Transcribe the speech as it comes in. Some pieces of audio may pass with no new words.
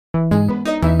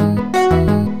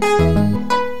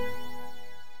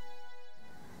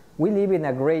live in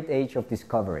a great age of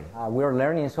discovery. We're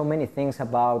learning so many things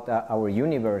about our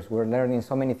universe. We're learning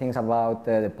so many things about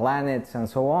the planets and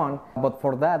so on. But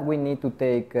for that, we need to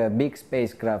take a big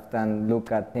spacecraft and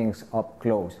look at things up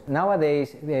close.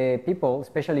 Nowadays, people,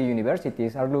 especially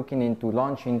universities, are looking into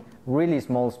launching really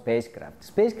small spacecraft.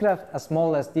 Spacecraft as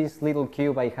small as this little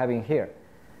cube I have in here.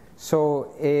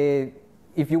 So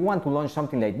if you want to launch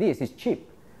something like this, it's cheap.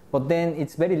 But then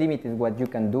it's very limited what you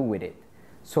can do with it.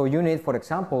 So you need, for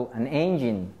example, an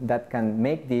engine that can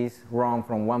make this run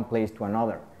from one place to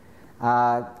another.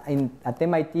 At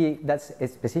MIT, that's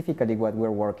specifically what we're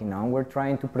working on. We're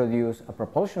trying to produce a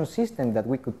propulsion system that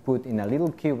we could put in a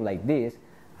little cube like this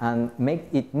and make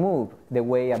it move the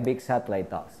way a big satellite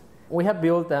does. We have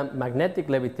built a magnetic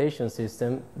levitation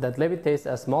system that levitates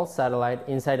a small satellite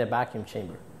inside a vacuum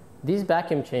chamber. This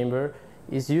vacuum chamber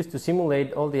is used to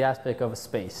simulate all the aspects of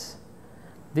space.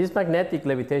 This magnetic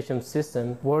levitation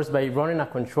system works by running a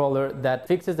controller that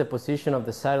fixes the position of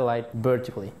the satellite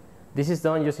vertically. This is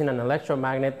done using an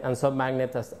electromagnet and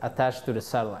submagnet attached to the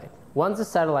satellite. Once the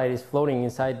satellite is floating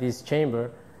inside this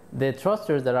chamber, the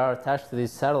thrusters that are attached to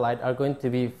this satellite are going to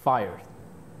be fired.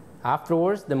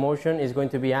 Afterwards, the motion is going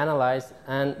to be analyzed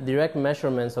and direct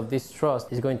measurements of this thrust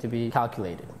is going to be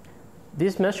calculated.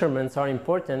 These measurements are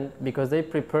important because they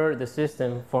prepare the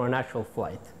system for an actual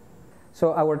flight.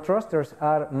 So our thrusters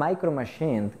are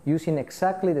micro-machined using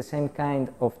exactly the same kind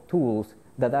of tools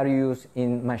that are used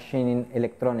in machining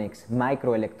electronics,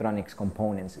 microelectronics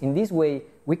components. In this way,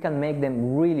 we can make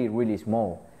them really, really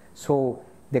small. So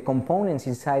the components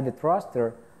inside the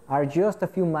thruster are just a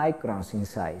few microns in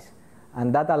size.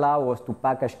 And that allows us to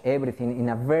package everything in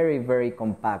a very, very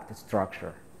compact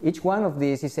structure. Each one of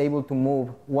these is able to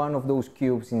move one of those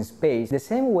cubes in space the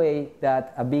same way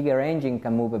that a bigger engine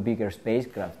can move a bigger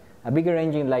spacecraft. A bigger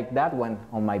engine like that one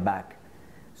on my back.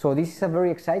 So this is a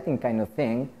very exciting kind of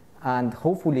thing, and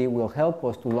hopefully will help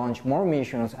us to launch more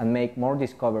missions and make more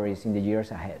discoveries in the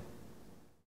years ahead.